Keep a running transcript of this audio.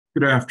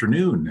Good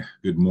afternoon,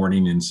 good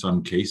morning in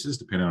some cases,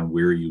 depending on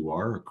where you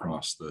are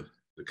across the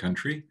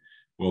country.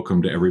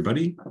 Welcome to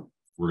everybody.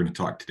 We're going to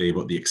talk today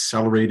about the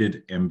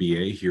Accelerated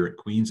MBA here at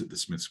Queen's at the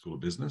Smith School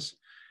of Business.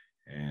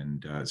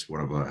 And it's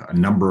one of a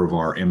number of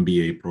our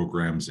MBA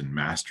programs and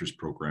master's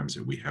programs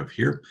that we have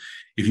here.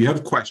 If you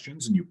have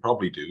questions, and you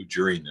probably do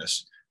during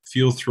this,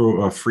 feel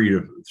free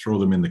to throw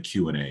them in the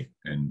Q&A,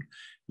 and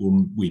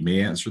we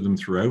may answer them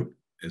throughout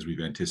as we've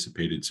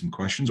anticipated some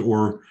questions,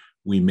 or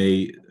we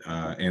may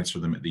answer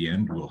them at the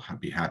end. We'll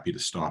be happy to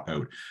stop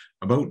out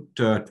about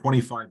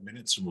 25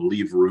 minutes, and we'll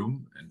leave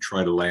room and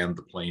try to land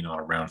the plane on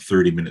around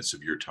 30 minutes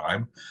of your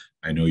time.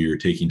 I know you're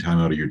taking time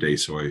out of your day,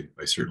 so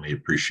I certainly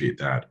appreciate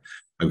that.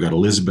 I've got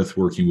Elizabeth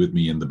working with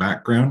me in the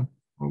background.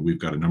 We've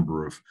got a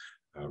number of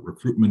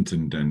recruitment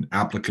and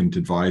applicant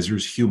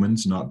advisors,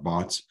 humans, not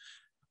bots,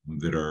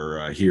 that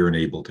are here and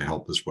able to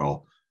help as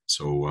well.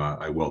 So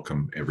I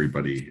welcome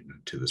everybody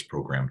to this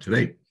program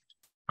today.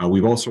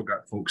 We've also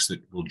got folks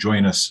that will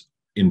join us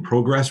in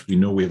progress. We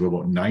know we have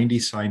about 90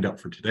 signed up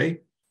for today,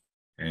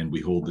 and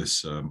we hold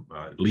this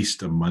at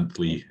least a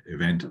monthly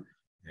event.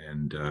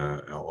 And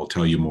I'll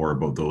tell you more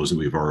about those that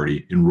we've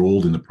already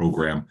enrolled in the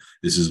program.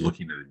 This is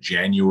looking at a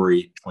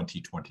January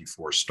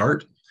 2024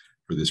 start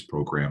for this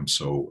program,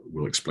 so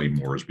we'll explain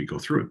more as we go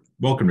through it.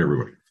 Welcome,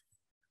 everybody.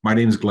 My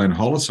name is Glenn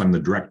Hollis. I'm the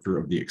director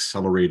of the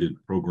Accelerated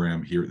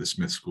program here at the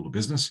Smith School of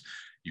Business.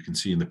 You can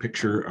see in the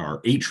picture our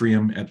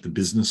atrium at the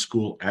business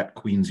school at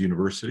Queen's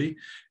University,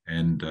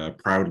 and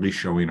proudly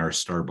showing our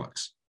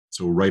Starbucks.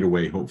 So right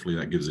away, hopefully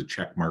that gives a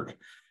check mark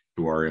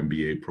to our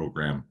MBA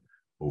program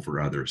over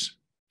others.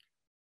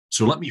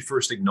 So let me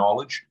first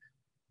acknowledge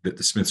that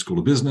the Smith School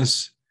of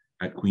Business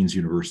at Queen's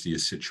University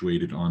is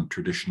situated on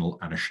traditional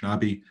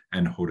Anishinaabe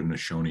and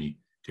Haudenosaunee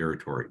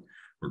territory.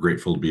 We're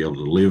grateful to be able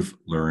to live,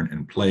 learn,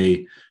 and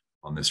play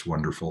on this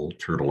wonderful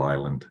Turtle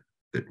Island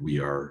that we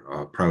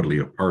are proudly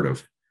a part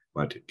of,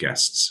 but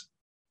guests.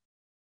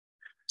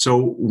 So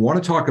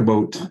want to talk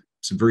about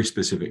some very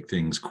specific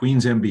things.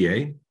 Queen's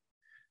MBA,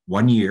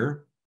 1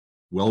 year,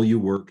 while you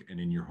work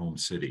and in your home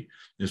city.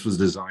 This was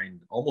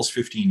designed almost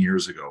 15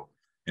 years ago,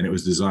 and it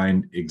was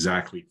designed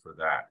exactly for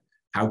that.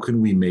 How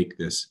can we make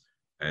this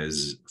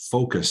as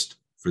focused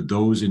for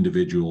those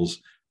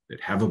individuals that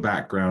have a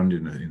background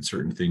in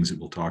certain things that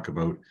we'll talk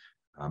about,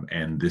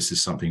 and this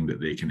is something that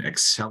they can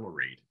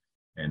accelerate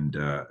and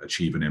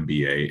achieve an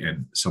MBA,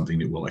 and something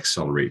that will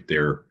accelerate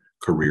their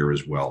career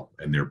as well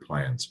and their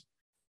plans.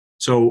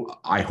 So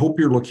I hope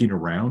you're looking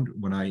around.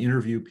 When I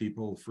interview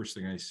people, the first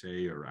thing I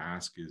say or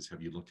ask is,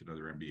 have you looked at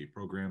other MBA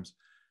programs?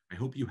 I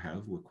hope you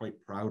have. We're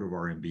quite proud of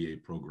our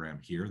MBA program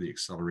here, the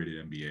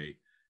Accelerated MBA,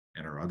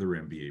 and our other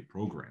MBA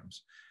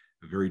programs.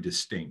 They're very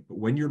distinct. But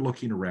when you're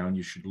looking around,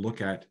 you should look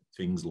at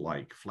things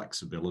like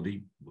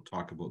flexibility. We'll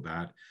talk about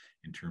that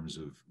in terms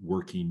of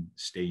working,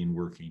 staying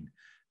working,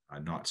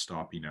 not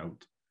stopping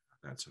out.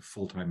 That's a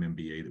full-time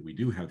MBA that we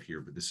do have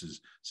here, but this is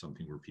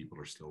something where people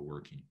are still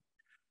working.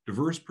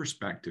 Diverse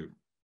perspective.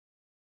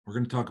 We're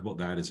going to talk about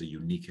that as a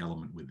unique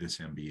element with this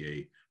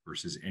MBA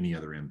versus any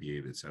other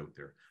MBA that's out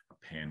there, a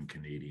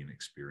pan-Canadian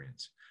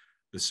experience.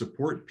 The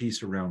support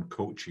piece around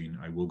coaching,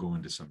 I will go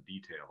into some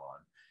detail on.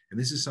 And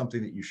this is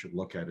something that you should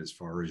look at as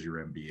far as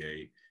your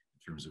MBA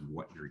in terms of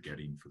what you're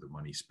getting for the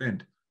money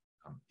spent.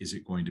 Is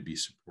it going to be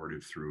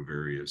supportive through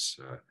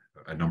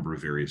a number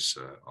of various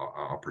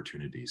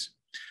opportunities?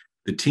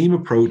 The team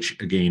approach,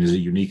 again, is a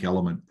unique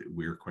element that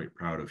we're quite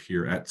proud of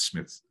here at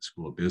Smith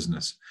School of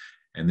Business.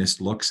 And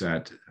this looks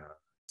at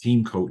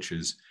team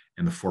coaches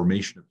and the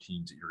formation of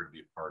teams that you're going to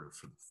be a part of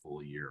for the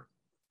full year.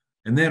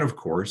 And then, of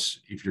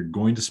course, if you're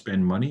going to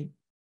spend money,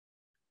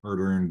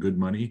 hard-earned good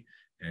money,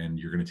 and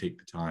you're going to take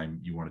the time,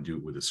 you want to do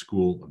it with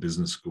a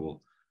business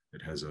school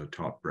that has a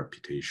top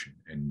reputation.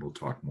 And we'll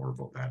talk more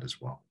about that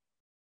as well.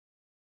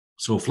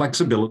 So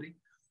flexibility.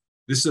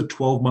 This is a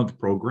 12-month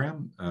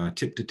program,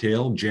 tip to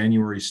tail,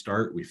 January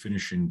start. We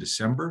finish in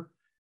December,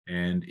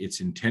 and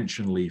it's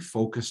intentionally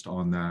focused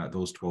on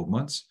those 12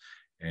 months.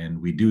 And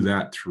we do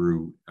that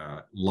through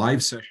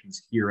live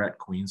sessions here at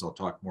Queen's. I'll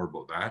talk more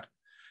about that.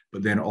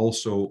 But then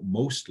also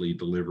mostly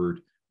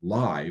delivered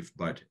live,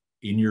 but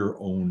in your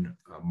own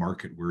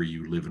market where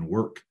you live and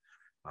work.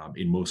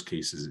 In most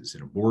cases, it's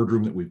in a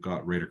boardroom that we've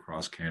got right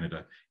across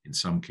Canada. In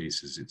some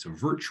cases, it's a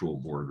virtual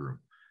boardroom.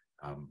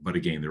 But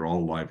again, they're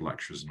all live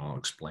lectures, and I'll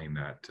explain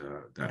that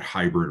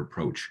hybrid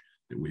approach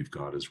that we've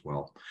got as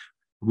well.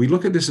 We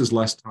look at this as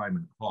less time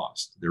and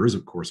cost. There is,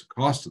 of course, a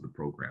cost to the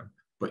program,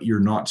 but you're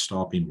not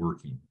stopping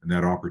working. And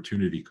that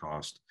opportunity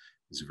cost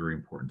is a very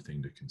important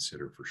thing to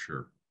consider for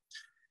sure.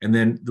 And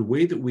then the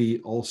way that we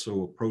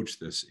also approach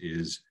this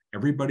is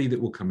everybody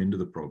that will come into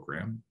the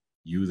program,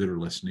 you that are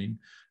listening,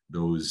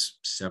 those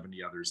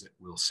 70 others that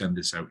we'll send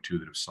this out to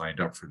that have signed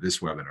up for this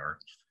webinar,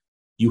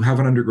 you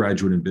have an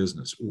undergraduate in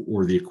business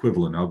or the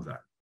equivalent of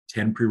that,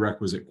 10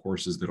 prerequisite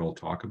courses that I'll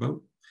talk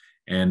about.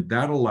 And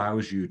that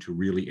allows you to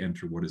really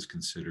enter what is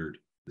considered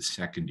the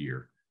second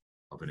year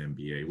of an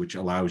MBA, which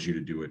allows you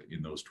to do it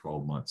in those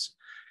 12 months.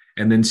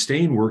 And then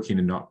staying working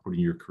and not putting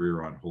your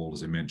career on hold.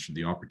 As I mentioned,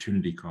 the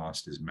opportunity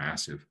cost is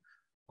massive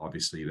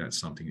Obviously, that's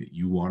something that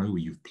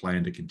you've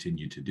planned to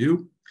continue to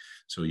do.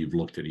 So you've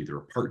looked at either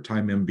a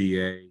part-time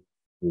MBA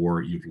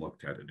or you've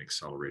looked at an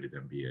accelerated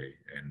MBA.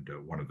 And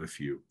one of the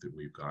few that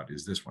we've got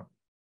is this one.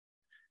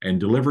 And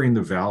delivering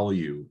the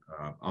value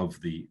of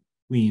the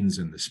Queen's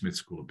and the Smith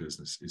School of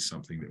Business is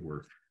something that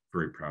we're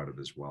very proud of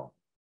as well.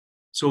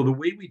 So the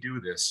way we do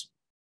this,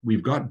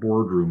 we've got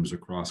boardrooms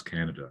across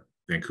Canada: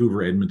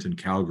 Vancouver, Edmonton,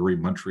 Calgary,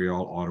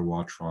 Montreal,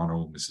 Ottawa,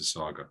 Toronto,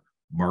 Mississauga,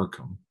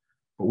 Markham.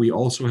 But we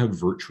also have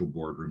virtual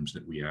boardrooms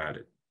that we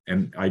added.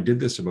 And I did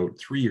this about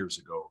 3 years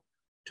ago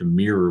to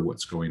mirror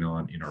what's going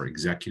on in our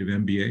executive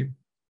MBA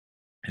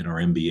and our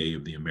MBA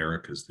of the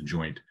Americas, the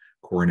joint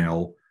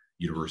Cornell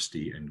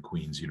University and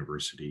Queen's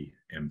University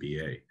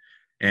MBA.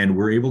 And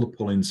we're able to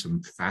pull in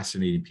some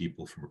fascinating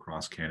people from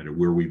across Canada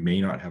where we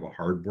may not have a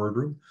hard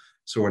boardroom.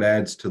 So it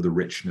adds to the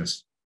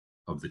richness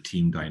of the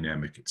team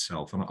dynamic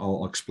itself. And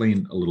I'll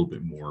explain a little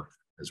bit more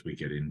as we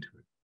get into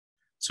it.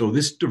 So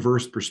this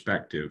diverse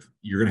perspective,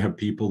 you're going to have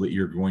people that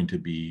you're going to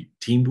be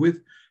teamed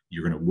with.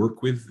 You're going to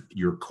work with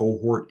your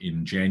cohort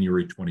in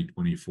January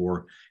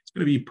 2024. It's going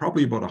to be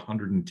probably about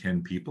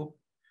 110 people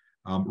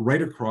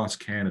right across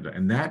Canada.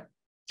 And that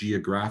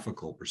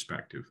geographical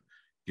perspective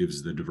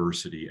gives the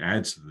diversity,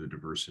 adds to the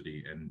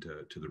diversity and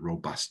to the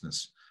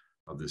robustness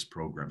of this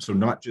program. So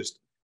not just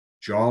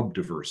job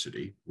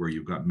diversity, where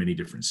you've got many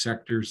different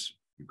sectors,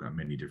 you've got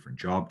many different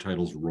job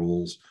titles,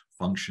 roles,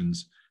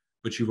 functions,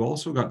 but you've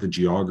also got the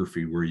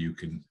geography where you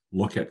can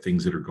look at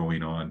things that are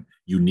going on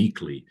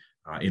uniquely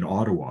in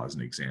Ottawa, as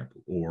an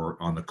example, or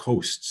on the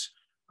coasts,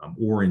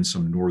 or in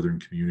some northern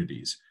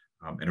communities.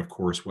 And of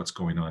course, what's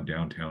going on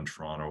downtown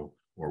Toronto,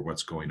 or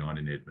what's going on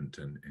in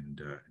Edmonton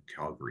and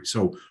Calgary.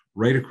 So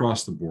right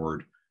across the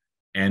board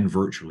and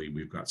virtually,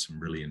 we've got some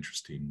really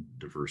interesting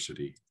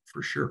diversity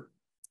for sure.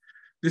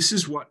 This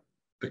is what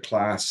the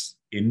class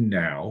in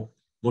now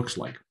looks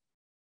like.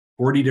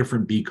 40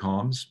 different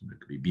BComs, it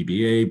could be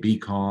BBA,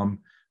 BCom,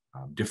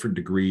 different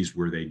degrees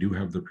where they do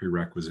have the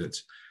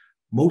prerequisites.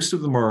 Most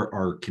of them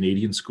are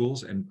Canadian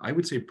schools, and I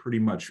would say pretty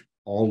much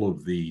all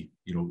of the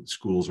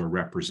schools are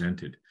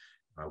represented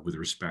with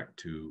respect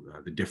to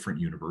the different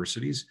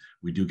universities.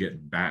 We do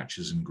get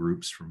batches and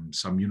groups from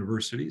some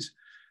universities,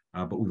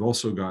 but we've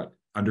also got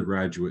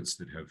undergraduates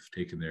that have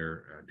taken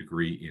their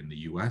degree in the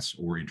US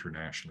or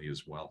internationally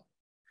as well.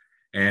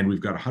 And we've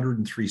got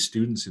 103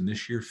 students in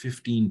this year,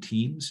 15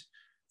 teams,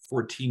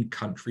 14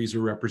 countries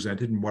are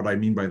represented. And what I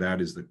mean by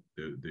that is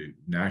the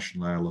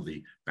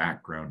nationality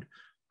background.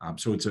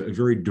 So it's a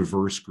very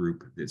diverse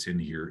group that's in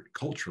here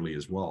culturally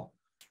as well.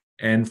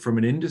 And from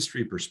an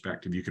industry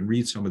perspective, you can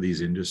read some of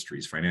these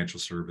industries: financial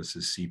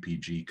services,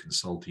 CPG,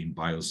 consulting,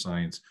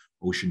 bioscience,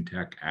 ocean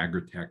tech,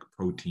 agri-tech,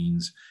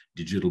 proteins,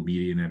 digital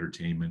media and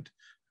entertainment,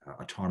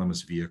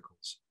 autonomous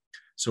vehicles.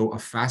 So a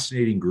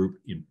fascinating group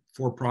in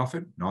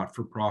for-profit,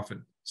 not-for-profit,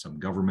 some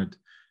government.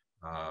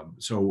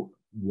 So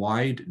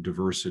wide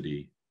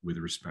diversity with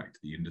respect to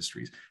the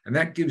industries. And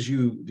that gives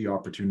you the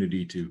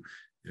opportunity to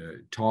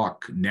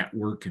talk,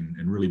 network,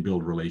 and really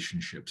build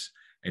relationships.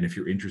 And if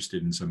you're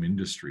interested in some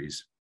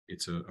industries,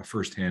 it's a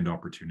firsthand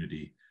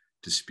opportunity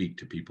to speak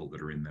to people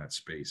that are in that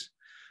space.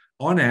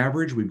 On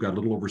average, we've got a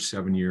little over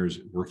 7 years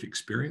work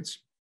experience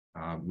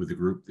with the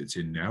group that's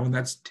in now, and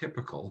that's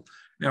typical.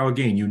 Now,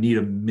 again, you need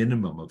a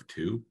minimum of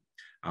 2.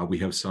 We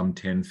have some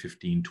 10,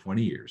 15,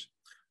 20 years.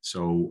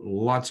 So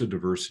lots of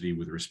diversity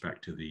with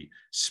respect to the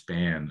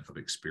span of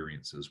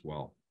experience as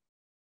well.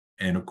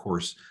 And of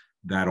course,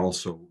 that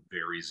also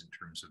varies in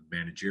terms of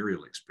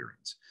managerial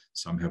experience.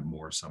 Some have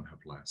more, some have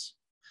less.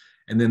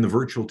 And then the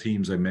virtual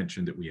teams I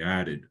mentioned that we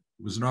added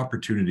was an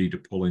opportunity to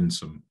pull in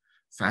some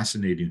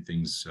fascinating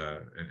things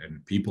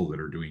and people that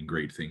are doing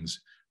great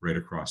things right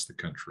across the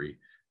country,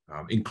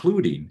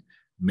 including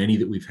many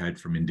that we've had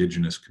from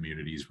Indigenous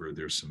communities where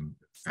there's some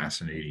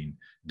fascinating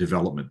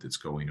development that's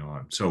going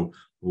on. So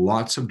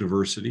lots of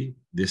diversity.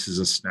 This is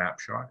a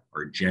snapshot.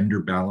 Our gender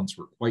balance,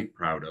 we're quite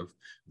proud of,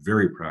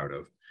 very proud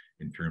of,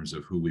 in terms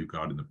of who we've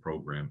got in the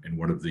program and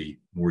one of the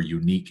more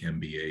unique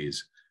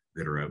MBAs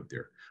that are out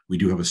there. We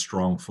do have a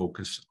strong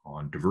focus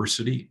on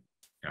diversity,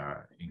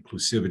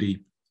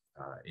 inclusivity,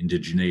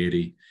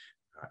 indigeneity,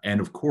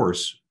 and of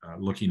course,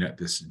 looking at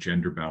this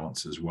gender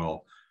balance as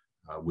well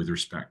with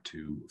respect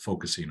to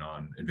focusing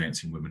on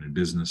advancing women in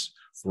business,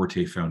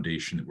 Forte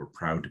Foundation that we're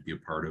proud to be a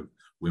part of,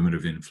 Women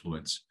of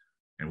Influence,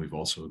 and we've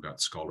also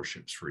got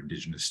scholarships for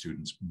Indigenous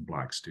students,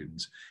 Black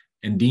students,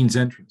 and Dean's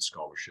Entrance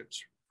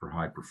scholarships for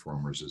high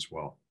performers as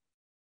well.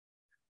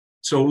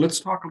 So let's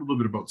talk a little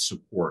bit about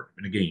support.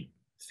 And again,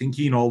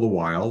 thinking all the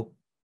while,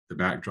 the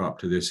backdrop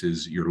to this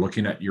is you're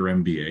looking at your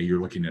MBA,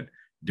 you're looking at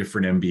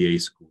different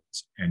MBA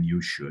schools, and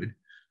you should.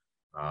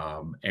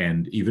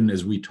 And even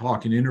as we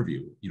talk and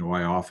interview,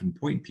 I often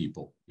point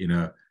people in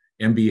a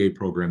MBA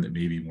program that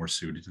may be more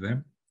suited to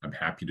them. I'm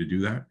happy to do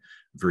that. I'm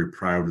very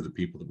proud of the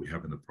people that we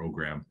have in the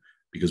program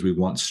because we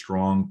want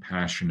strong,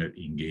 passionate,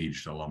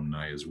 engaged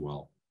alumni as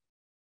well.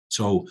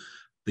 So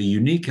the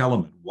unique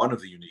element, one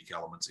of the unique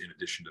elements in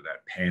addition to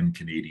that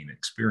pan-Canadian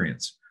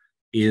experience,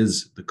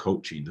 is the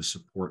coaching, the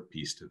support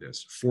piece to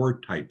this. 4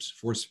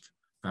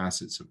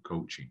 facets of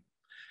coaching.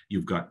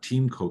 You've got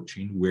team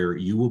coaching, where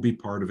you will be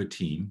part of a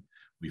team.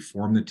 We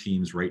form the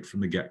teams right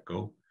from the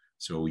get-go.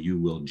 So you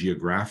will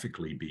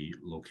geographically be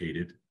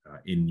located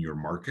in your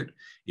market.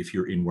 If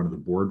you're in one of the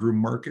boardroom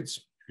markets,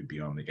 you could be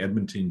on the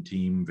Edmonton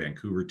team,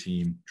 Vancouver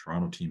team,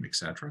 Toronto team,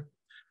 etc.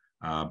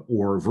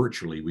 Or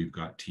virtually, we've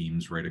got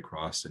teams right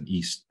across an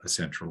east, a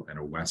central, and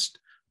a west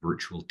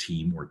virtual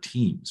team or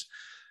teams.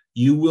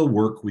 You will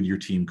work with your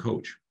team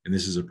coach. And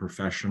this is a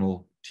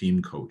professional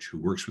team coach who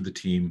works with the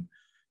team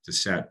to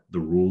set the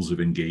rules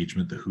of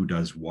engagement, the who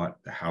does what,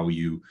 the how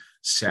you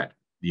set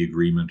the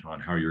agreement on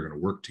how you're going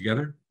to work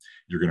together.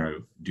 You're going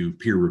to do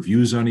peer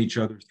reviews on each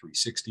other,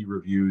 360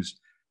 reviews.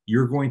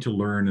 You're going to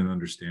learn and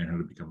understand how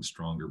to become a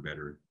stronger,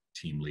 better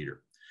team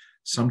leader.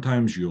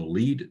 Sometimes you'll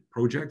lead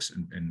projects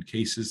and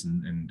cases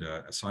and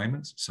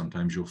assignments.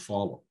 Sometimes you'll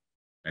follow.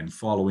 And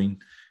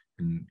following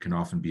can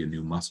often be a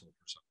new muscle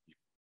for some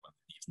people.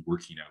 It's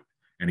working out.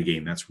 And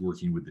again, that's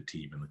working with the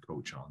team and the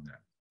coach on that.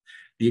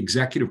 The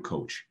executive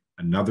coach,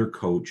 another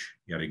coach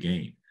yet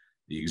again.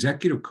 The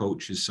executive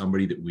coach is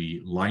somebody that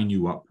we line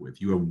you up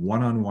with. You have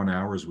one-on-one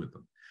hours with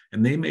them,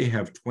 and they may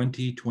have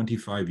 20,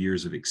 25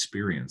 years of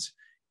experience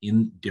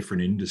in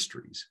different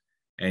industries.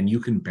 And you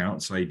can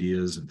bounce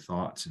ideas and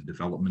thoughts and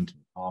development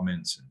and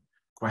comments and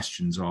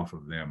questions off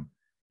of them,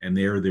 and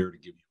they're there to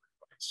give you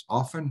advice.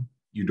 Often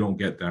you don't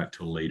get that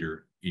till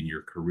later in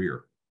your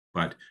career,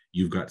 but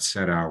you've got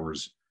set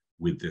hours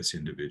with this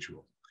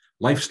individual.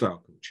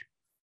 Lifestyle coaching,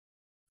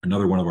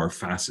 another one of our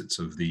facets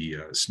of the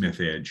Smith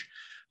Edge.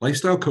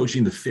 Lifestyle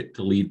coaching, the Fit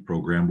to Lead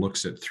program,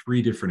 looks at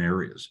 3 different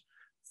areas: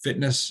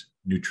 fitness,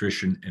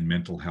 nutrition, and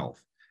mental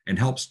health, and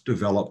helps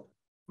develop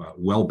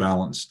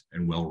well-balanced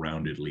and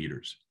well-rounded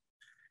leaders.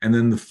 And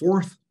then the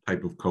fourth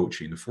type of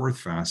coaching, the fourth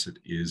facet,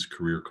 is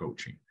career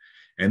coaching.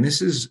 And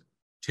this is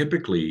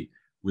typically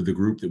with the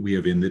group that we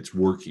have in that's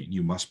working.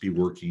 You must be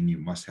working. You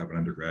must have an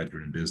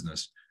undergraduate in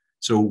business.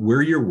 So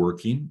where you're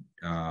working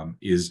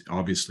is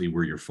obviously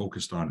where you're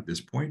focused on at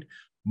this point.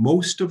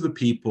 Most of the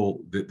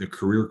people that the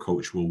career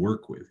coach will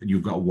work with, and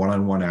you've got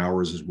one-on-one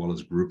hours as well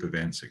as group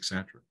events,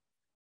 etc.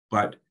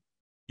 But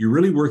you're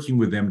really working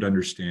with them to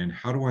understand,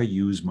 how do I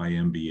use my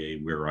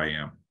MBA where I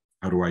am?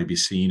 How do I be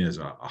seen as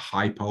a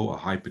hypo, a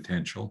high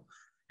potential?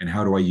 And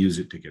how do I use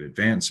it to get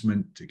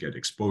advancement, to get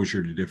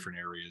exposure to different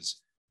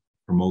areas,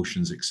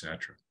 promotions,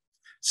 etc.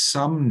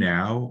 Some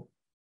now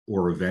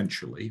or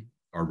eventually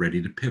are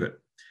ready to pivot.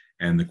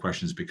 And the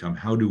questions become,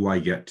 how do I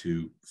get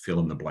to fill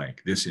in the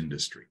blank, this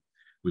industry?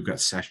 We've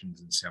got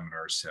sessions and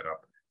seminars set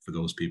up for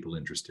those people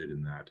interested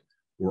in that,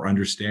 or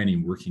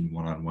understanding, working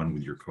one-on-one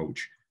with your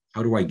coach.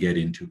 How do I get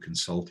into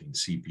consulting,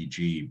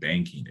 CPG,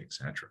 banking,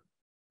 etc.?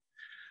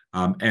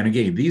 And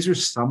again, these are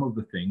some of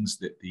the things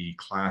that the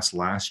class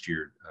last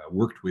year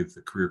worked with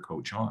the career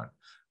coach on.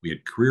 We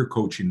had career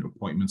coaching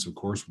appointments, of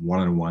course,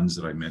 one-on-ones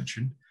that I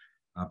mentioned,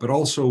 but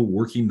also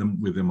working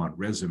with them on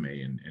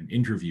resume and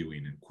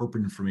interviewing and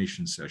corporate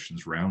information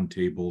sessions,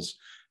 roundtables.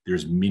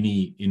 There's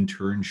mini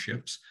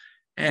internships.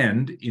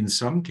 And in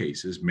some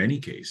cases, many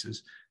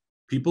cases,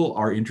 people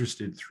are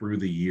interested through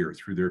the year,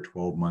 through their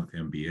 12-month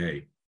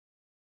MBA.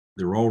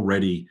 They're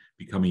already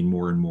becoming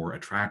more and more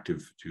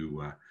attractive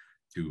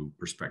to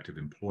prospective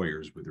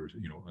employers, with their,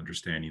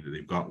 understanding that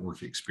they've got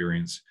work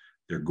experience.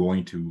 They're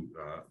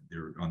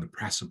on the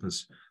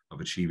precipice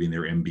of achieving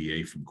their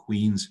MBA from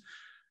Queen's.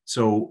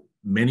 So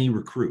many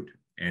recruit,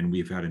 and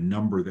we've had a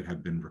number that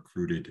have been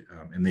recruited,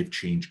 and they've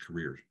changed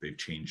careers, they've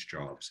changed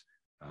jobs,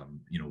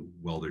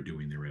 while they're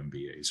doing their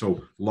MBA.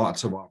 So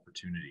lots of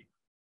opportunity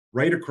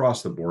right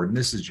across the board. And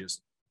this is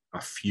just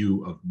a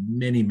few of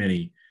many,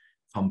 many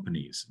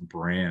companies,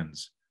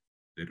 brands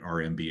that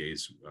our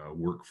MBAs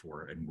work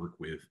for and work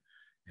with.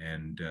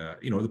 And,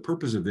 the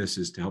purpose of this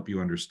is to help you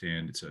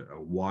understand it's a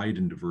wide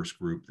and diverse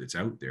group that's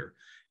out there.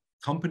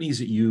 Companies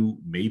that you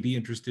may be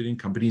interested in,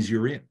 companies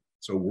you're in.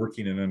 So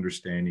working and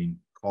understanding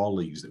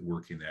colleagues that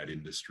work in that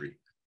industry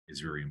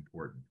is very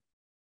important.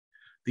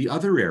 The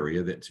other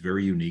area that's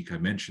very unique, I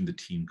mentioned the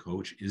team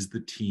coach, is the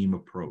team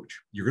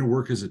approach. You're going to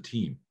work as a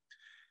team.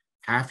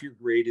 Half your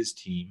grade is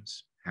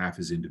teams, half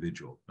is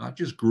individual, not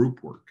just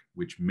group work,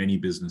 which many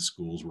business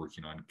schools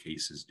working on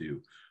cases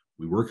do.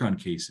 We work on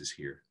cases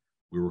here.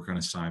 We work on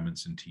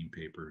assignments and team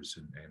papers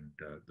and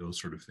those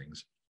sort of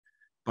things.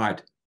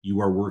 But you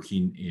are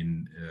working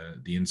in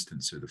the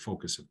instance or the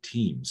focus of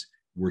teams,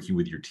 working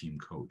with your team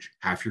coach.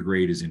 Half your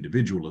grade is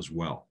individual as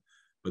well.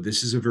 But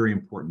this is a very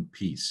important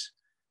piece.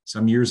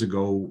 Some years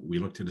ago, we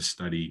looked at a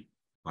study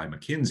by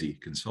McKinsey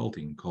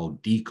Consulting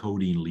called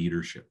Decoding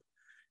Leadership.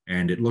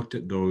 And it looked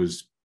at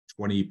those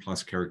 20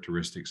 plus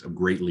characteristics of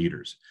great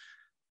leaders.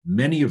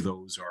 Many of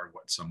those are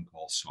what some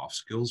call soft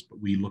skills, but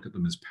we look at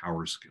them as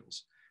power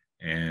skills.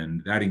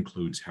 And that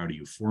includes, how do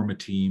you form a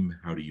team?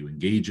 How do you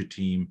engage a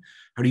team?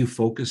 How do you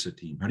focus a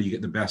team? How do you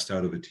get the best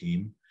out of a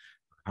team?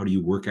 How do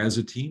you work as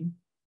a team?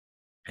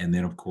 And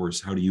then, of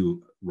course, how do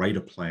you write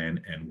a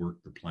plan and work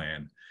the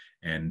plan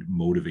and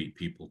motivate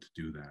people to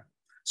do that?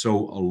 So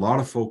a lot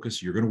of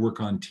focus. You're going to work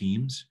on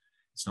teams.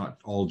 It's not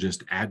all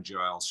just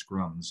agile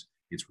scrums.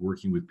 It's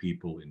working with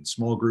people in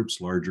small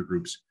groups, larger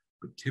groups,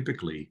 but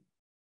typically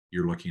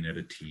you're looking at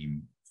a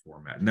team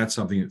format. And that's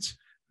something that's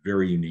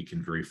very unique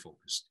and very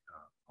focused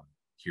on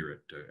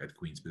here at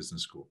Queen's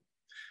Business School.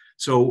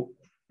 So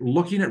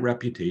looking at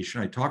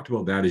reputation, I talked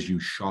about that as you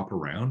shop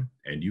around,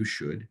 and you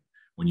should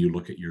when you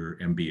look at your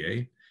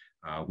MBA.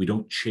 We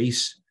don't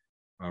chase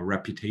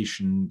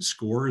reputation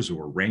scores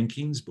or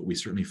rankings, but we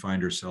certainly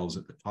find ourselves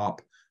at the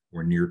top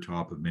or near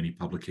top of many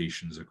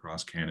publications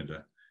across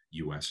Canada,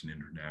 US, and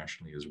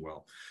internationally as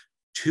well.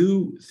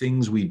 Two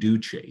things we do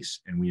chase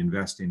and we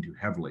invest into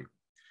heavily,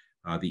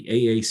 the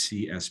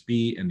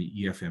AACSB and the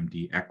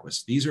EFMD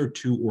Equus. These are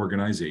two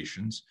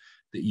organizations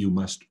that you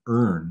must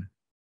earn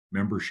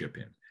membership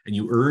in, and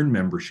you earn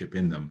membership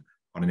in them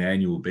on an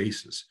annual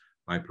basis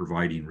by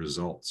providing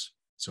results.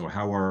 So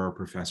how are our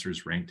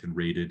professors ranked and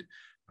rated?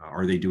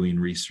 Are they doing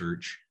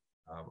research?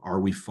 Are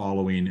we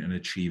following and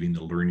achieving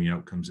the learning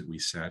outcomes that we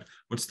set?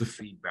 What's the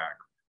feedback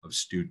of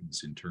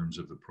students in terms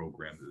of the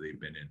program that they've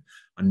been in?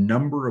 A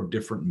number of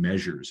different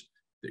measures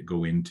that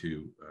go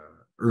into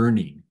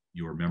earning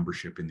your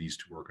membership in these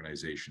two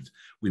organizations.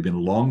 We've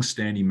been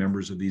long-standing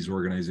members of these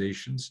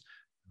organizations,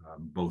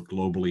 both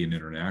globally and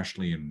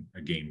internationally. And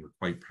again, we're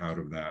quite proud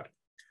of that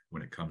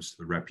when it comes to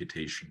the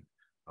reputation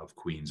of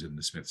Queen's and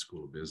the Smith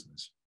School of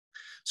Business.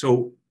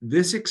 So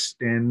this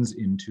extends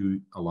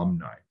into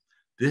alumni.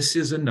 This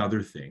is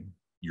another thing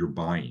you're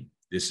buying.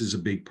 This is a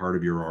big part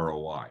of your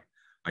ROI.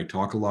 I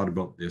talk a lot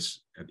about this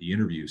at the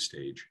interview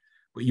stage,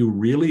 but you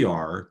really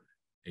are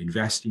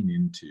investing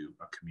into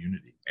a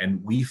community,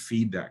 and we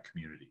feed that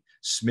community.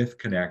 Smith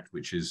Connect,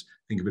 which is,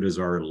 think of it as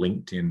our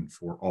LinkedIn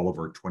for all of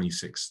our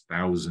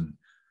 26,000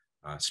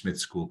 Smith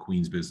School,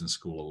 Queen's Business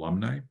School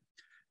alumni.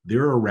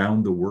 They're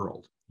around the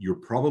world. You're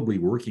probably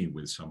working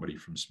with somebody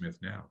from Smith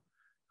now,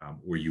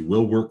 or you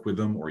will work with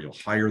them, or you'll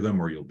hire them,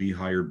 or you'll be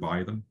hired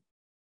by them.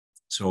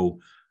 So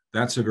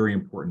that's a very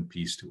important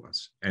piece to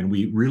us. And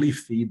we really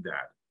feed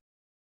that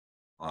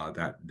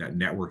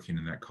networking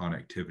and that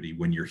connectivity.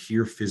 When you're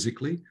here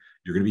physically,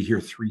 you're going to be here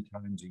 3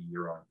 times a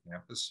year on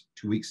campus,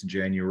 2 weeks in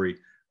January,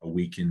 a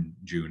week in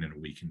June, and a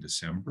week in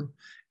December.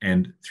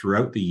 And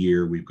throughout the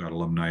year, we've got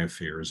alumni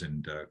affairs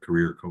and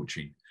career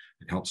coaching.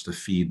 It helps to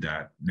feed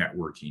that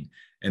networking.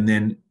 And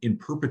then in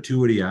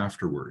perpetuity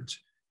afterwards,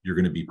 you're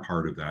going to be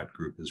part of that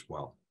group as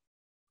well.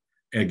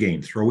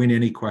 Again, throw in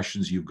any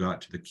questions you've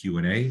got to the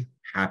Q&A.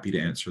 Happy to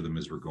answer them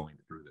as we're going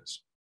through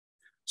this.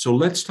 So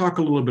let's talk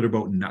a little bit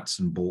about nuts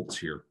and bolts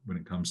here when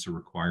it comes to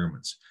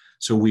requirements.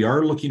 So we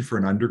are looking for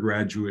an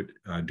undergraduate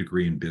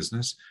degree in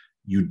business.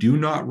 You do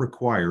not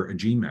require a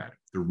GMAT.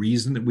 The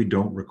reason that we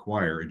don't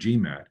require a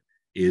GMAT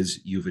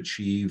is you've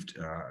achieved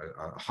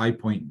a high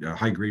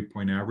grade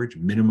point average.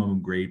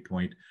 Minimum grade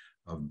point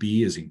of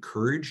B is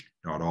encouraged,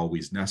 not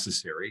always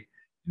necessary.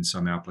 In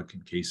some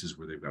applicant cases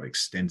where they've got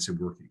extensive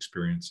work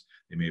experience,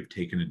 they may have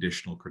taken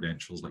additional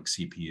credentials like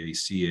CPA,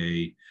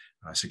 CA,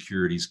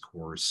 securities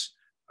course,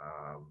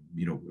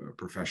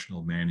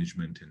 professional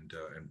management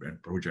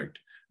and project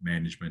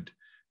management,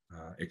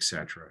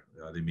 etc.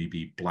 They may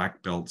be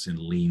black belts in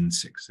Lean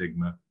Six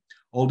Sigma,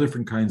 all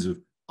different kinds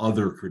of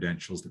other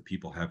credentials that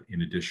people have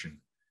in addition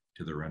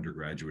to their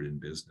undergraduate in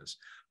business.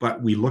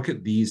 But we look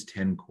at these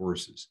 10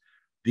 courses.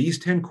 These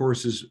 10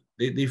 courses,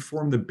 they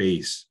form the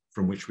base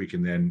from which we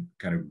can then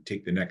kind of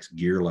take the next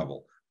gear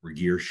level or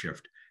gear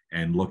shift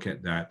and look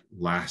at that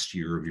last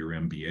year of your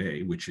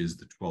MBA, which is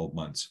the 12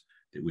 months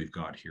that we've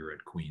got here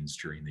at Queen's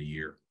during the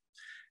year.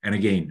 And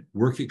again,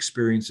 work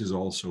experience is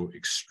also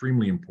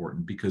extremely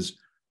important because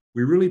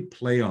we really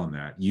play on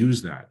that,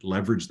 use that,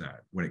 leverage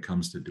that when it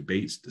comes to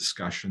debates,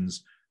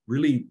 discussions,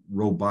 really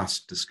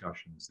robust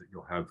discussions that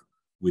you'll have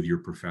with your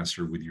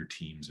professor, with your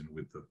teams, and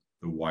with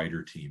the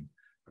wider team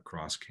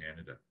across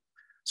Canada.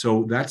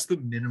 So that's the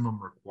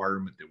minimum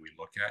requirement that we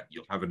look at.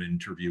 You'll have an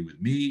interview with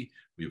me.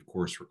 We, of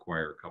course,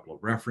 require a couple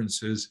of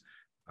references,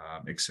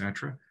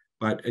 etc.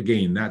 But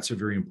again, that's a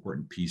very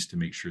important piece to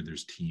make sure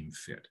there's team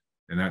fit.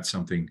 And that's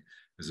something,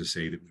 as I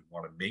say, that we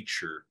want to make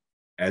sure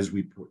as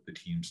we put the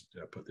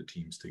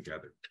teams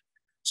together.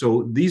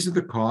 So these are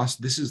the costs.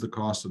 This is the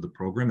cost of the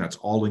program. That's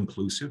all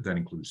inclusive. That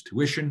includes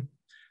tuition,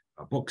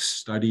 books,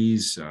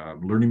 studies,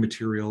 learning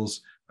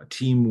materials,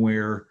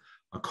 teamwear,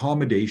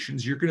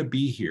 accommodations. You're going to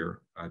be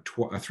here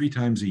 3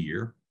 times a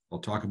year. I'll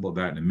talk about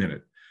that in a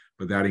minute,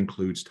 but that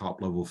includes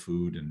top-level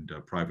food and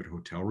private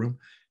hotel room.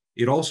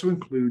 It also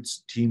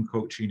includes team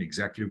coaching,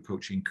 executive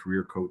coaching,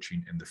 career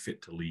coaching, and the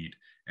Fit to Lead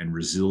and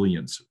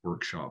resilience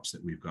workshops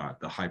that we've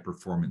got, the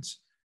high-performance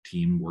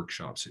team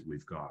workshops that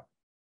we've got.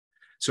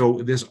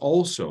 So this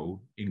also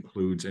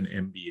includes an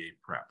MBA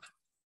prep.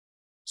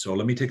 So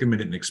let me take a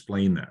minute and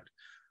explain that.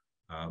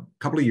 A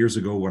couple of years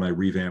ago, when I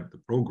revamped the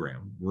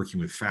program, working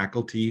with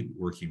faculty,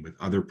 working with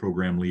other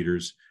program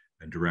leaders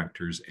and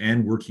directors,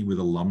 and working with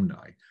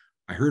alumni,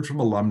 I heard from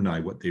alumni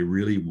what they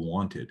really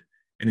wanted.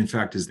 And in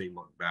fact, as they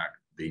look back,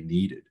 they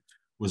needed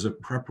was a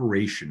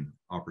preparation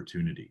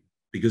opportunity.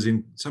 Because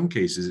in some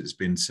cases, it's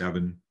been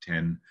 7,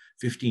 10,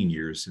 15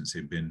 years since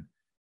they've been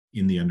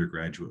in the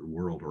undergraduate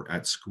world or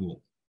at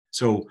school.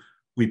 So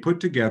we put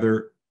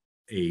together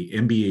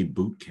MBA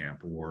boot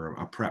camp or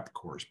a prep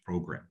course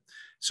program.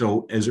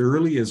 So as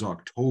early as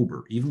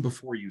October, even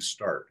before you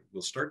start,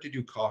 we'll start to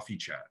do coffee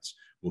chats.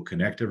 We'll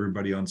connect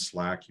everybody on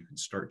Slack. You can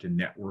start to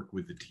network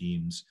with the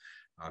teams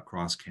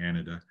across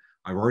Canada.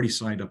 I've already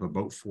signed up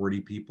about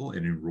 40 people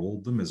and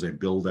enrolled them as I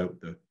build out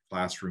the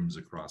classrooms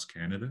across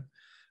Canada.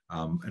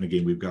 And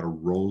again, we've got a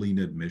rolling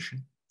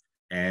admission.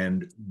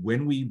 And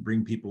when we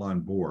bring people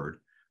on board,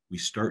 we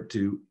start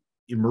to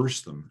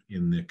immerse them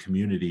in the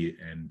community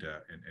and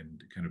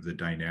kind of the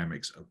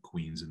dynamics of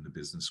Queen's and the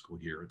business school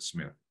here at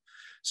Smith.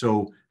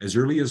 So as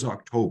early as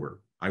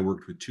October, I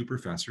worked with two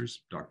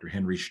professors, Dr.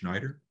 Henry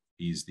Schneider,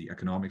 he's the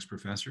economics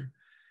professor,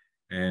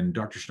 and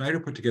Dr. Schneider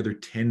put together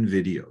 10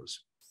 videos.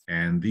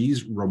 And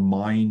these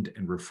remind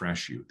and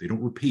refresh you. They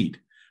don't repeat,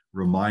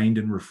 remind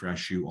and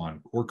refresh you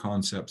on core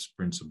concepts,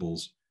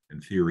 principles,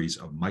 and theories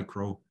of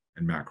micro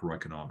and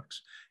macroeconomics.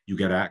 You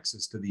get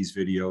access to these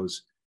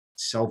videos,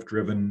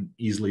 self-driven,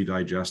 easily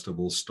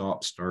digestible,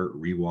 stop, start,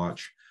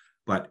 rewatch,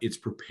 but it's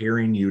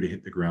preparing you to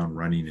hit the ground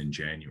running in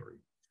January.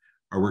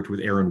 I worked with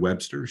Erin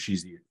Webster.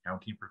 She's the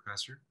accounting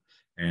professor,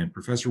 and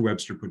Professor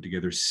Webster put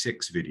together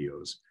 6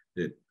 videos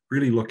that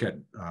really look at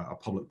a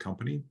public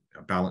company,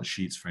 balance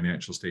sheets,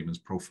 financial statements,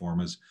 pro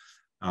formas,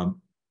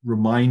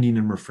 reminding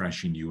and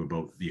refreshing you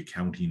about the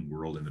accounting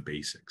world and the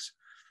basics.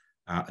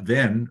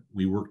 Then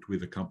we work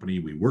with a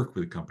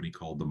company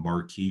called the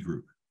Marquee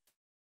Group,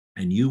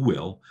 and you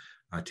will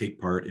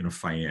take part in a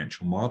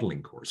financial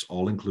modeling course,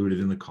 all included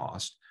in the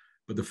cost.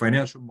 But the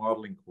financial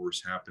modeling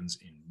course happens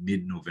in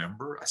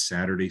mid-November, a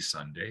Saturday,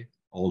 Sunday,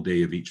 all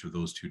day of each of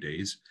those 2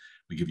 days.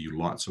 We give you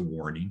lots of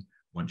warning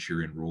once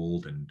you're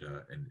enrolled and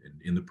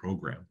in the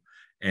program.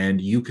 And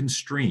you can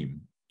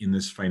stream in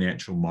this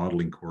financial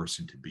modeling course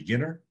into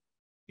beginner,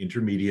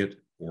 intermediate,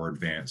 or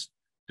advanced,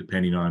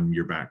 depending on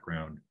your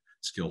background,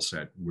 skill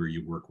set, where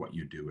you work, what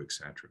you do,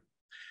 etc.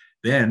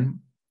 Then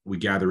we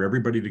gather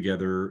everybody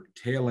together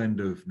tail end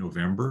of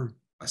November,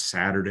 a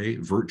Saturday,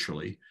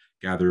 virtually,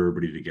 gather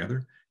everybody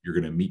together. You're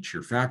going to meet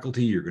your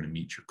faculty, you're going to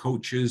meet your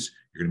coaches,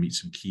 you're going to meet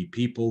some key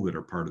people that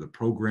are part of the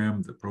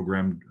program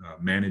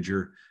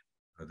manager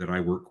that I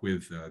work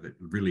with that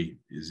really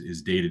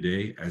is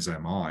day-to-day, as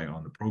am I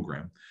on the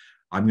program.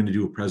 I'm going to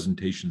do a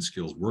presentation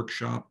skills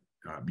workshop.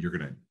 You're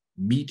going to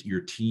meet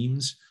your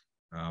teams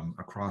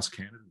across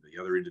Canada,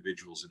 the other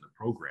individuals in the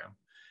program,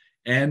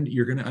 and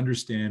you're going to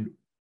understand,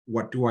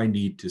 what do I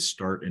need to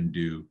start and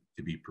do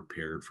to be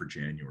prepared for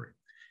January?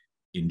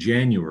 In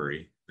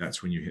January,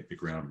 that's when you hit the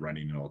ground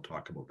running, and I'll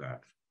talk about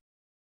that.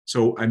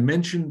 So I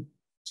mentioned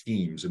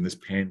teams and this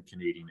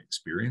pan-Canadian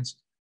experience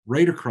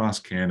right across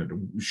Canada.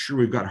 Sure,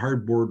 we've got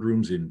hard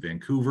boardrooms in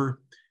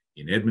Vancouver,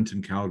 in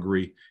Edmonton,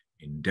 Calgary,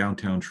 in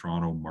downtown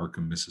Toronto,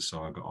 Markham,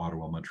 Mississauga,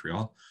 Ottawa,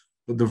 Montreal.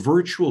 But the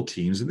virtual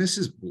teams, and this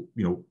is,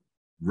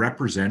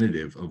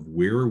 representative of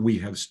where we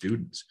have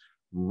students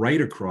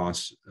right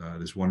across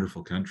this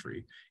wonderful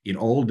country in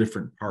all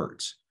different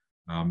parts.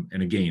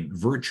 And again,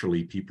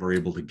 virtually, people are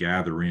able to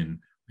gather in,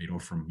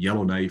 from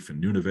Yellowknife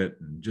and Nunavut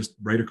and just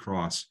right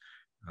across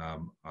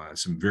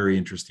some very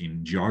interesting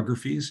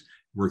geographies,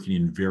 working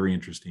in very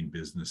interesting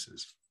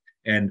businesses.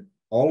 And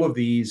all of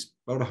these,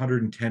 about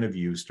 110 of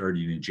you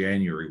starting in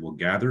January, will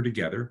gather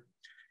together.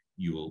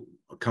 You will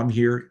come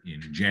here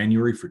in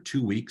January for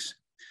 2 weeks.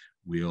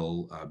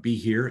 We'll be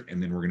here,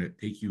 and then we're going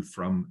to take you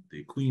from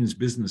the Queen's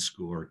Business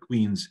School or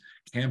Queen's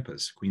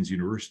campus, Queen's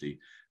University,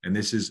 and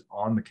this is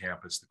on the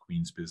campus, the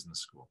Queen's Business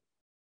School,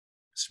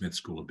 Smith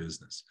School of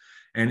Business.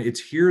 And it's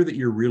here that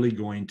you're really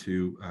going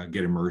to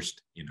get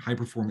immersed in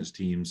high-performance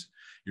teams.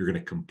 You're going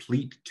to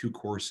complete 2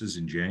 courses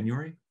in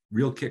January,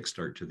 real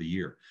kickstart to the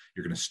year.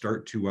 You're going to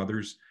start 2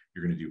 others.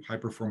 You're going to do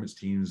high-performance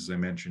teams, as I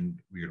mentioned.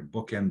 We're going to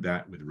bookend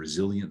that with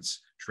resilience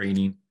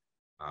training,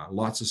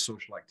 lots of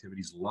social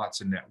activities,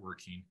 lots of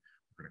networking.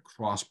 We're going to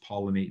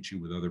cross-pollinate you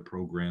with other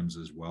programs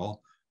as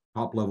well.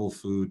 Top-level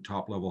food,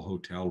 top-level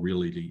hotel,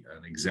 really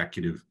an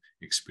executive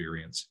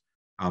experience.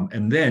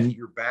 And then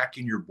you're back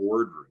in your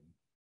boardroom,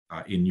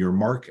 in your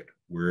market,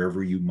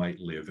 wherever you might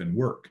live and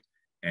work.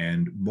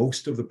 And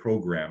most of the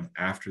program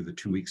after the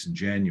 2 weeks in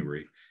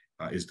January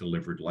is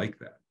delivered like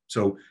that.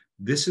 So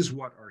this is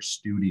what our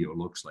studio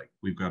looks like.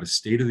 We've got a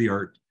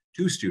state-of-the-art,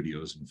 2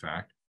 studios, in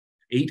fact,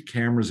 8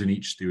 cameras in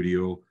each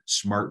studio,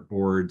 smart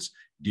boards,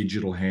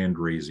 digital hand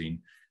raising.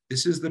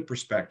 This is the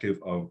perspective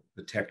of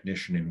the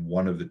technician in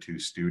one of the 2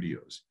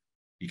 studios.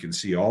 He can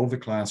see all of the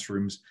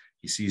classrooms.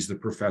 He sees the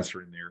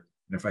professor in there.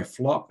 And if I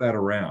flop that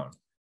around,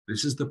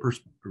 this is the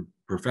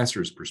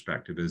professor's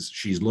perspective as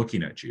she's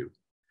looking at you.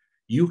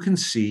 You can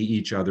see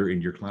each other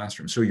in your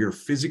classroom. So you're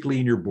physically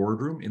in your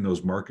boardroom in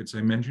those markets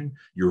I mentioned.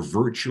 You're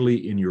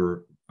virtually in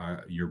your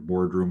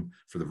boardroom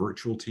for the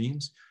virtual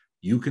teams.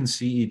 You can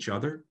see each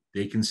other.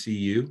 They can see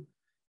you.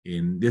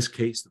 In this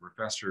case, the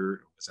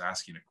professor was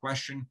asking a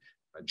question.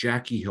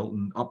 Jackie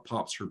Hilton, up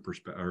pops her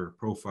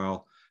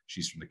profile.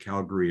 She's from the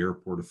Calgary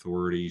Airport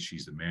Authority.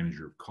 She's the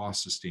manager of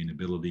cost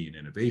sustainability and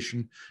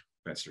innovation.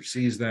 Professor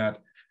sees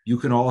that. You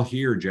can all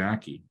hear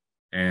Jackie,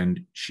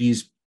 and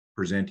she's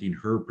presenting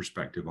her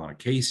perspective on a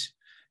case.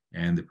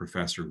 and the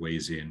professor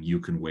weighs in, you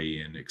can weigh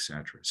in,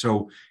 etc.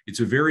 So it's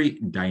a very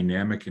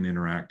dynamic and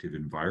interactive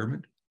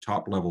environment,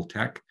 top level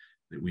tech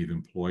that we've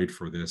employed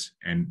for this.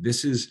 And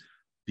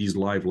these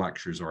live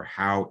lectures are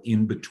how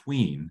in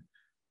between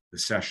the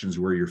sessions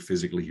where you're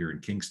physically here in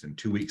Kingston,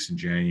 2 weeks in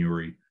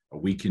January, a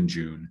week in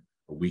June,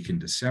 a week in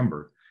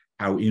December,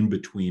 how in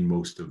between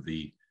most of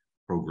the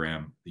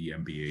program, the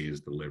MBA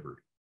is delivered.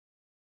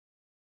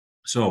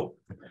 So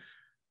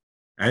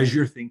as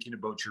you're thinking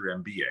about your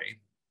MBA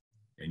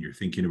and you're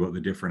thinking about the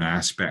different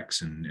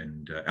aspects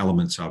and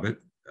elements of it,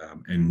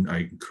 and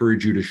I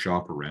encourage you to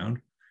shop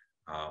around.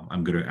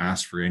 I'm going to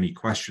ask for any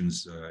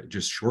questions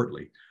just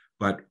shortly,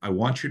 but I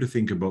want you to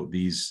think about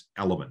these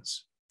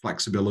elements: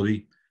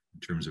 flexibility in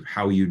terms of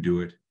how you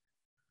do it,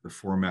 the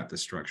format, the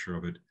structure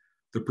of it,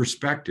 the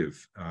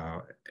perspective.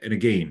 And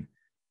again,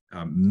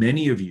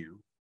 many of you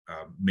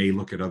may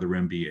look at other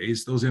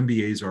MBAs. Those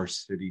MBAs are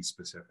city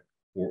specific,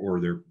 or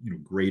they're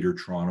greater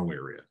Toronto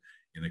area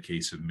in the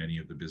case of many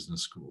of the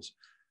business schools.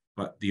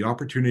 But the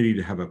opportunity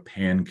to have a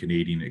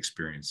pan-Canadian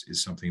experience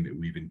is something that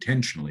we've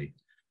intentionally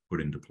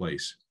put into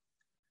place.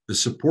 The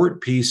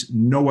support piece,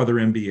 no other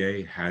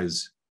MBA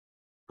has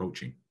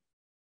coaching: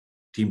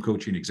 team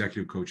coaching,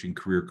 executive coaching,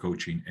 career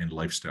coaching, and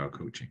lifestyle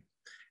coaching.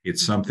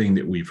 It's something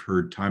that we've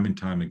heard time and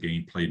time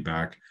again played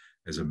back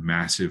as a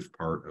massive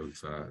part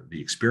of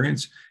the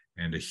experience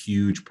and a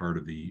huge part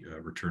of the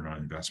return on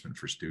investment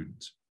for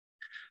students.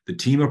 The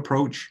team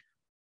approach: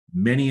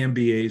 many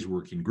MBAs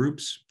work in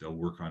groups. They'll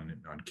work on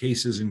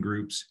cases in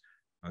groups.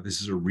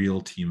 This is a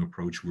real team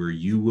approach where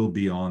you will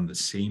be on the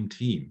same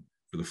team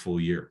for the full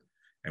year.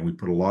 And we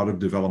put a lot of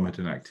development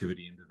and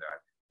activity into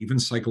that, even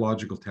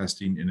psychological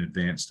testing in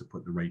advance to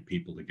put the right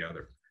people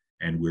together.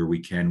 And where we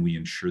can, we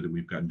ensure that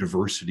we've got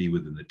diversity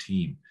within the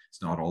team. It's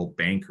not all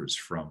bankers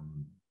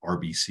from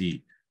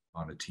RBC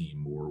on a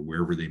team or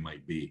wherever they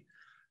might be.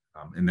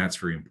 And that's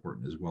very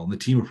important as well. And the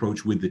team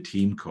approach with the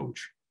team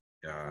coach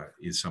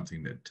is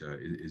something that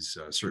is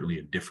certainly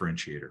a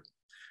differentiator.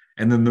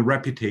 And then the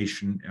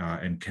reputation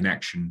and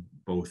connection,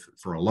 both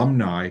for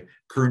alumni,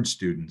 current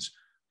students,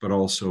 but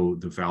also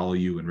the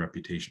value and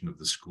reputation of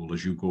the school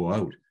as you go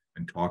out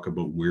and talk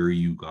about where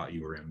you got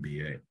your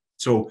MBA.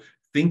 So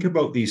think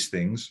about these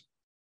things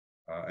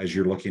as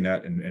you're looking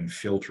at and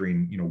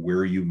filtering,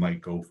 where you might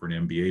go for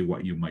an MBA,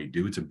 what you might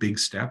do. It's a big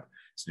step.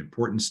 It's an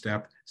important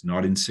step. It's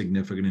not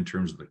insignificant in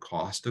terms of the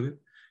cost of it.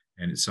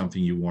 And it's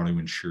something you want to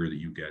ensure that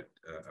you get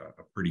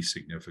a pretty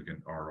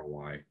significant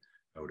ROI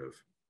out of.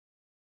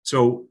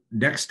 So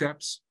next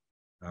steps,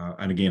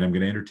 and again, I'm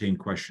going to entertain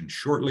questions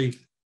shortly.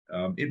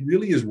 It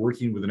really is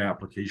working with an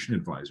application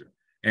advisor.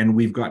 And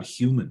we've got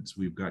humans.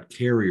 We've got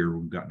Carrie,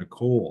 we've got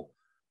Nicole,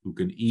 who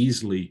can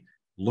easily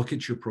look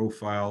at your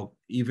profile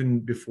even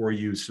before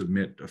you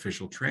submit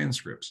official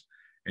transcripts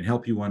and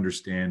help you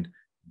understand,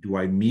 do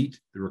I meet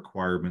the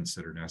requirements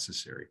that are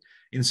necessary?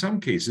 In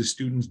some cases,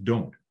 students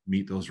don't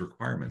meet those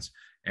requirements,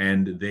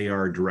 and they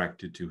are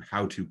directed to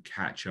how to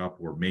catch up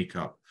or make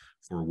up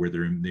for where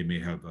they may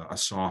have a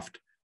soft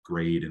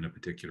grade in a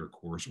particular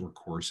course or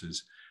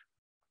courses,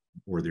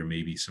 or there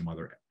may be some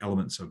other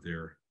elements of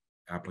their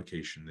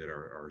application that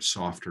are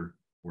softer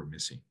or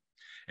missing.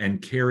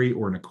 And Carrie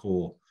or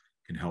Nicole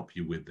can help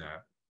you with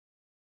that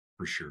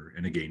for sure.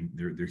 And again,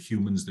 they're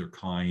humans, they're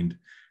kind.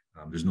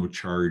 There's no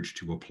charge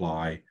to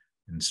apply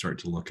and start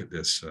to look at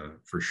this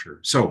for sure.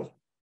 So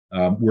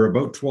we're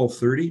about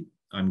 12:30.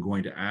 I'm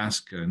going to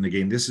ask, and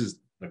again, this is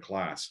the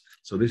class.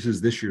 So this is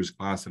this year's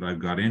class that I've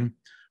got in.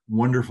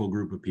 Wonderful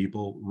group of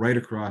people right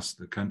across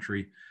the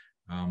country.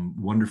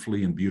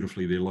 Wonderfully and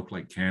beautifully, they look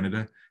like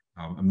Canada.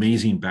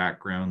 Amazing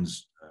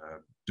backgrounds,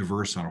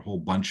 diverse on a whole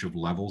bunch of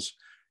levels,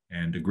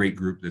 and a great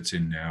group that's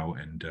in now.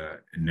 And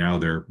now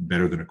they're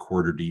better than a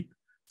quarter deep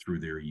through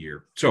their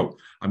year. So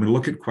I'm going to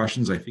look at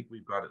questions. I think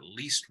we've got at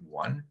least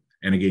one.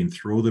 And again,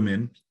 throw them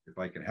in if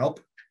I can help.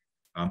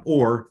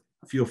 Or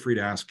feel free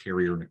to ask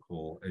Carrie or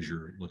Nicole as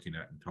you're looking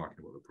at and talking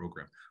about the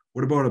program.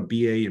 What about a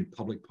BA in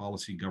Public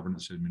Policy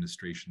Governance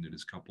Administration that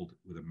is coupled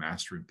with a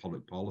Master in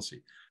Public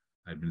Policy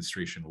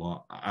Administration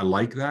Law? I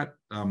like that,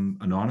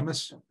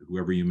 anonymous,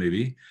 whoever you may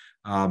be.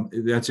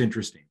 That's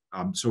interesting.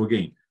 So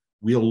again,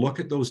 we'll look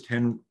at those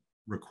 10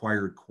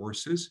 required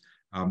courses.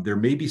 There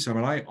may be some,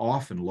 and I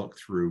often look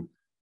through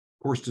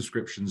course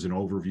descriptions and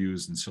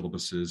overviews and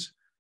syllabuses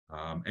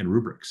and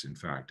rubrics, in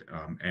fact,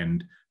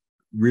 and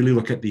really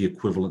look at the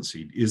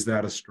equivalency. Is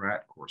that a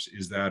strat course?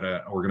 Is that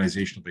an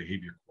organizational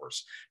behavior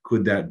course?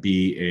 Could that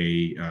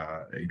be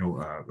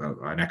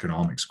an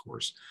economics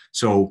course?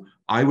 So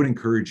I would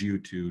encourage you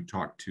to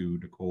talk to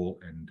Nicole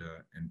and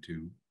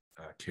to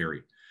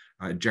Carrie.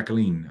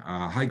 Jacqueline,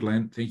 hi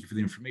Glenn, thank you for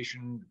the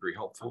information. Very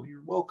helpful.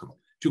 You're welcome.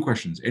 2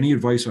 questions. Any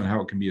advice on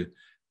how it can be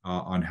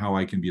on how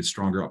I can be a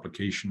stronger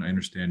application? I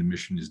understand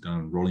admission is done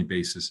on a rolling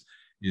basis.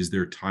 Is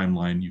there a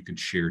timeline you can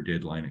share,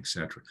 deadline,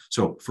 etc.?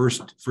 So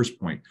first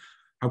point,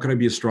 how can I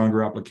be a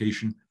stronger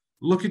application?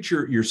 Look at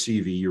your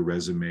CV, your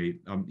resume,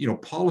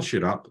 polish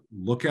it up,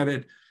 look at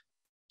it,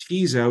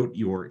 tease out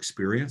your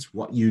experience,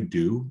 what you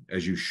do,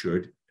 as you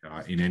should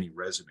in any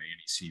resume,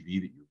 any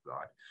CV that you've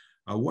got.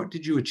 What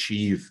did you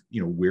achieve,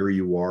 where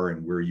you are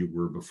and where you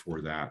were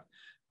before that?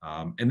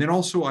 And then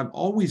also, I'm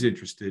always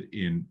interested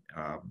in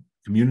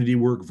community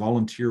work,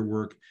 volunteer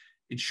work.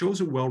 It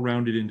shows a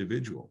well-rounded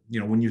individual.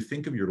 When you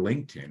think of your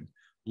LinkedIn,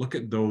 look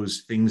at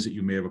those things that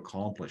you may have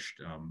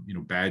accomplished,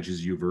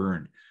 badges you've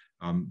earned.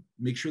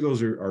 Make sure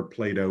those are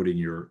played out in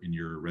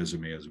your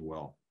resume as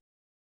well.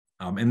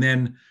 And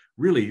then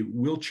really,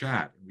 we'll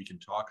chat. We can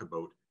talk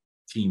about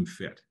team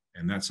fit.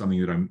 And that's something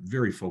that I'm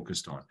very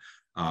focused on.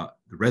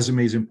 The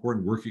resume is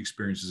important. Work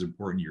experience is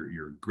important.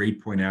 Your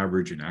grade point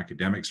average and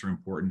academics are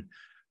important.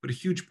 But a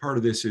huge part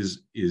of this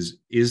is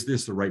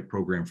this the right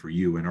program for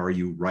you? And are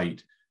you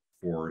right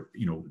for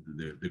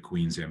the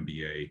Queen's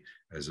MBA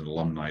as an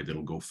alumni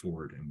that'll go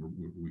forward and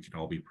we can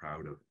all be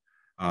proud of?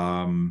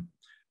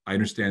 I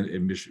understand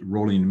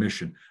rolling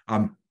admission.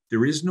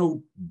 There is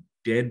no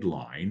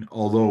deadline,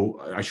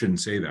 although I shouldn't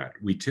say that.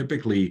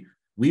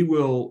 We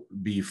will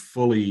be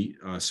fully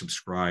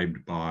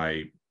subscribed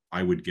by,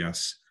 I would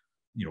guess,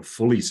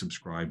 fully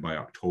subscribed by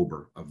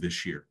October of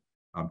this year.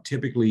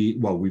 Typically,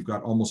 well, we've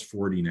got almost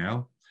 40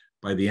 now.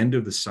 By the end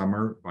of the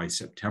summer, by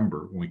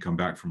September, when we come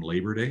back from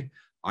Labor Day,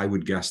 I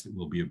would guess that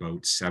we'll be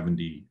about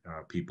 70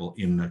 people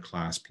in the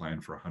class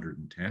plan for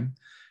 110.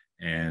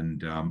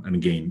 And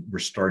again, we're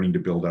starting to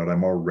build out.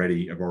 I've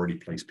already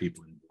placed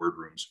people in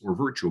boardrooms or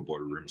virtual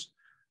boardrooms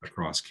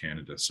across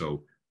Canada.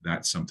 So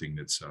that's something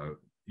that's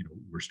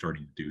we're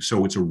starting to do.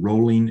 So it's a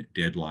rolling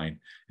deadline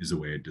is the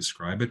way I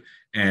describe it.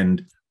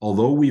 And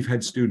although we've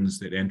had students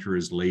that enter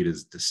as late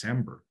as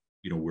December,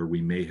 where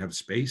we may have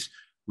space,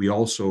 we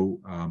also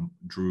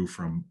drew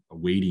from a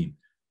waiting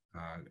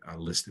a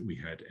list that we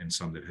had and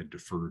some that had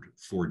deferred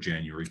for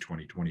January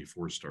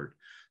 2024 start.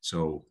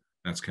 So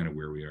that's kind of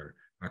where we are.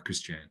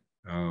 Christian,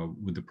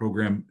 would the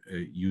program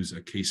use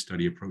a case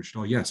study approach at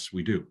all? Yes,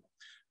 we do.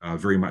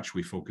 Very much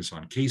we focus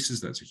on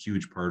cases. That's a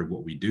huge part of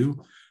what we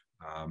do.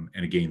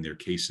 And again, they're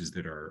cases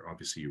that are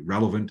obviously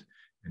relevant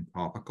and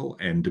topical.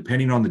 And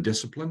depending on the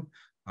discipline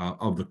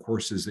of the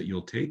courses that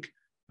you'll take,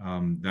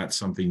 that's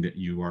something that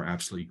you are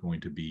absolutely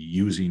going to be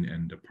using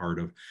and a part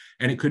of.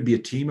 And it could be a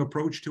team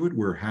approach to it,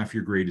 where half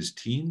your grade is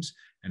teams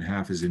and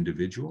half is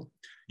individual.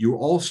 You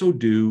also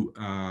do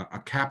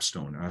a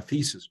capstone, a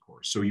thesis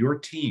course. So your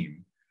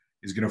team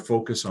is going to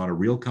focus on a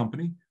real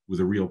company with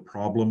a real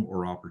problem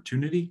or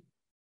opportunity.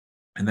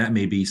 And that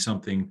may be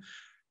something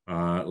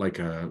like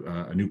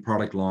a new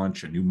product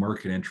launch, a new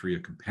market entry, a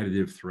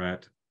competitive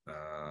threat,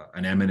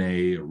 an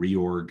M&A, a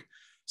reorg,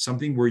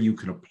 something where you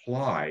can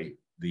apply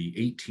the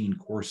 18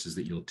 courses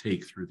that you'll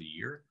take through the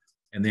year.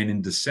 And then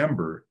in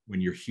December,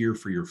 when you're here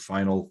for your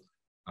final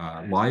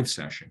live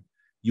session,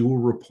 you will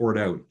report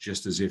out,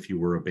 just as if you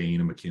were a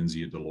Bain, a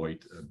McKinsey, a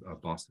Deloitte, a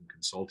Boston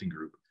Consulting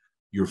Group,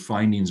 your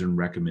findings and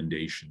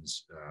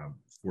recommendations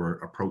for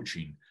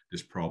approaching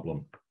this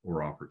problem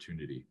or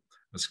opportunity.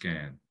 A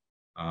scan.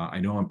 I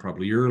know I'm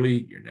probably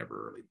early. You're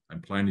never early.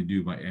 I'm planning to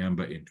do my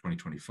AMBA in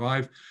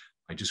 2025.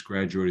 I just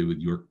graduated with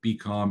York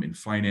BCom in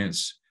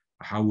finance.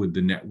 How would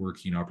the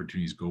networking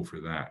opportunities go for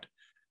that?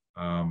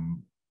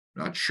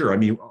 Not sure. I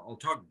mean, I'll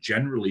talk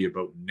generally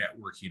about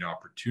networking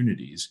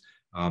opportunities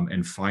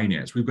and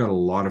finance. We've got a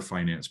lot of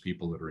finance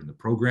people that are in the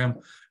program.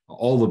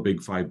 All the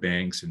big five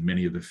banks and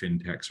many of the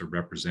fintechs are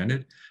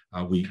represented.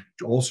 We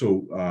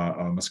also,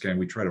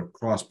 we try to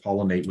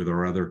cross-pollinate with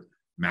our other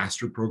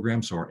master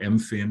programs. So our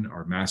MFin,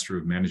 our Master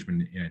of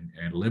Management and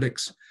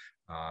Analytics,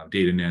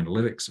 Data and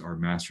Analytics, our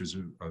Masters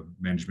of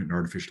Management and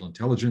Artificial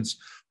Intelligence,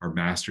 our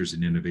Masters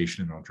in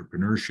Innovation and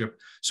Entrepreneurship.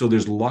 So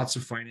there's lots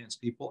of finance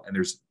people, and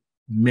there's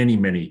many,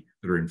 many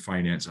that are in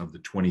finance of the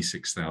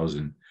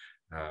 26,000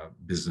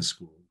 business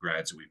school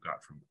grads that we've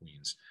got from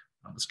Queen's.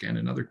 Let's scan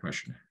another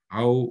question.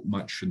 How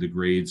much should the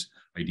grades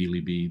ideally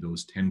be,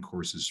 those 10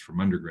 courses from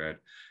undergrad,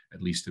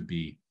 at least a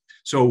B?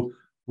 So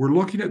we're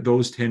looking at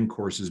those 10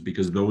 courses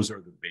because those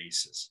are the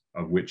basis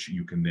of which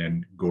you can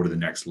then go to the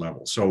next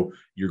level. So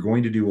you're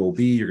going to do OB,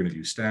 you're going to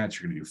do stats,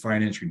 you're going to do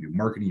finance, you're going to do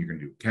marketing, you're going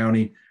to do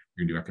accounting,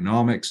 you're going to do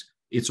economics.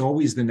 It's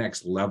always the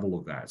next level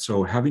of that.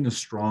 So having a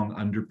strong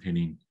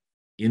underpinning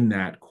in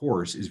that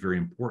course is very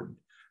important.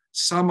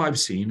 Some I've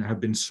seen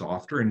have been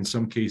softer, and in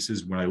some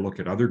cases, when I look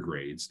at other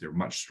grades, they're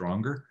much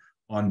stronger.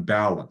 On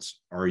balance,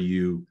 are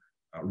you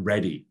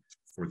ready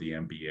for the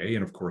MBA?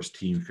 And of course,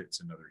 team fit's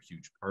another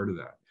huge part of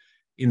that.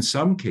 In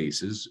some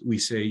cases, we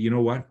say, you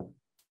know what,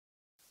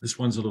 this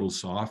one's a little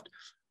soft.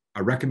 I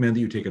recommend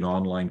that you take an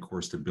online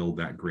course to build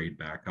that grade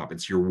back up.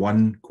 It's your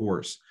one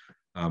course.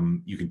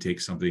 You can take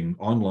something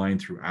online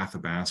through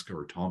Athabasca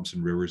or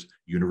Thompson Rivers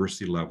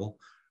university level,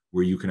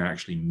 where you can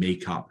actually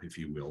make up, if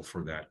you will,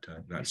 for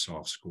that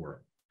soft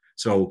score.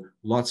 So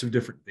lots of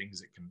different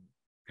things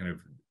that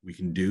we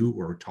can do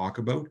or talk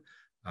about.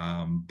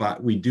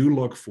 But we do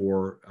look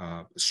for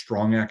a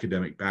strong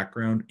academic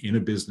background in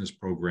a business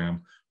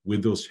program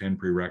with those 10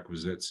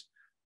 prerequisites,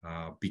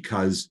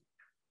 because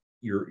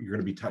you're going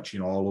to be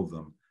touching all of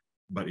them,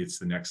 but it's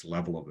the next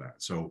level of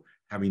that. So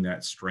having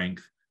that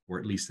strength, or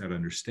at least that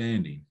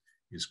understanding,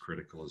 is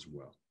critical as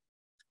well.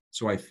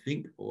 So I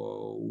think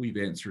we've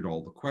answered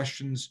all the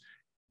questions.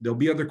 There'll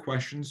be other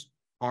questions.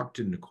 talk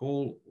to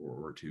Nicole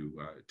or to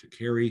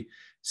Carrie,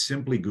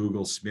 simply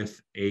Google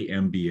Smith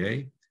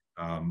AMBA,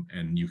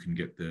 and you can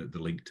get the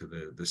link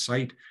to the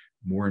site,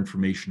 more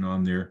information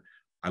on there.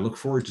 I look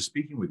forward to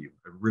speaking with you.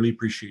 I really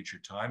appreciate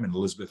your time. And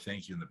Elizabeth,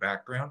 thank you in the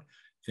background.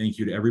 Thank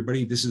you to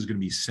everybody. This is going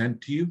to be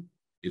sent to you.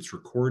 It's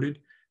recorded,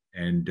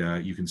 and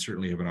you can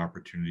certainly have an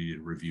opportunity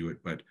to review it.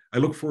 But I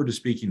look forward to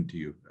speaking to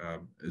you,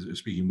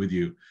 speaking with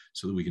you,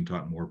 so that we can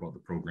talk more about the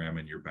program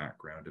and your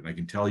background. And I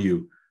can tell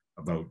you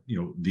about,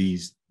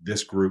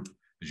 this group,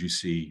 as you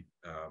see,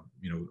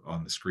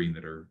 on the screen,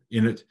 that are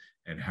in it,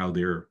 and how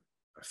they're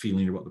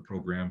feeling about the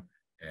program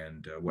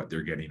and what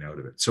they're getting out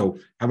of it. So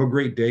have a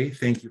great day.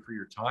 Thank you for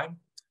your time.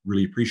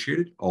 Really appreciate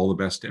it. All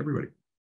the best to everybody.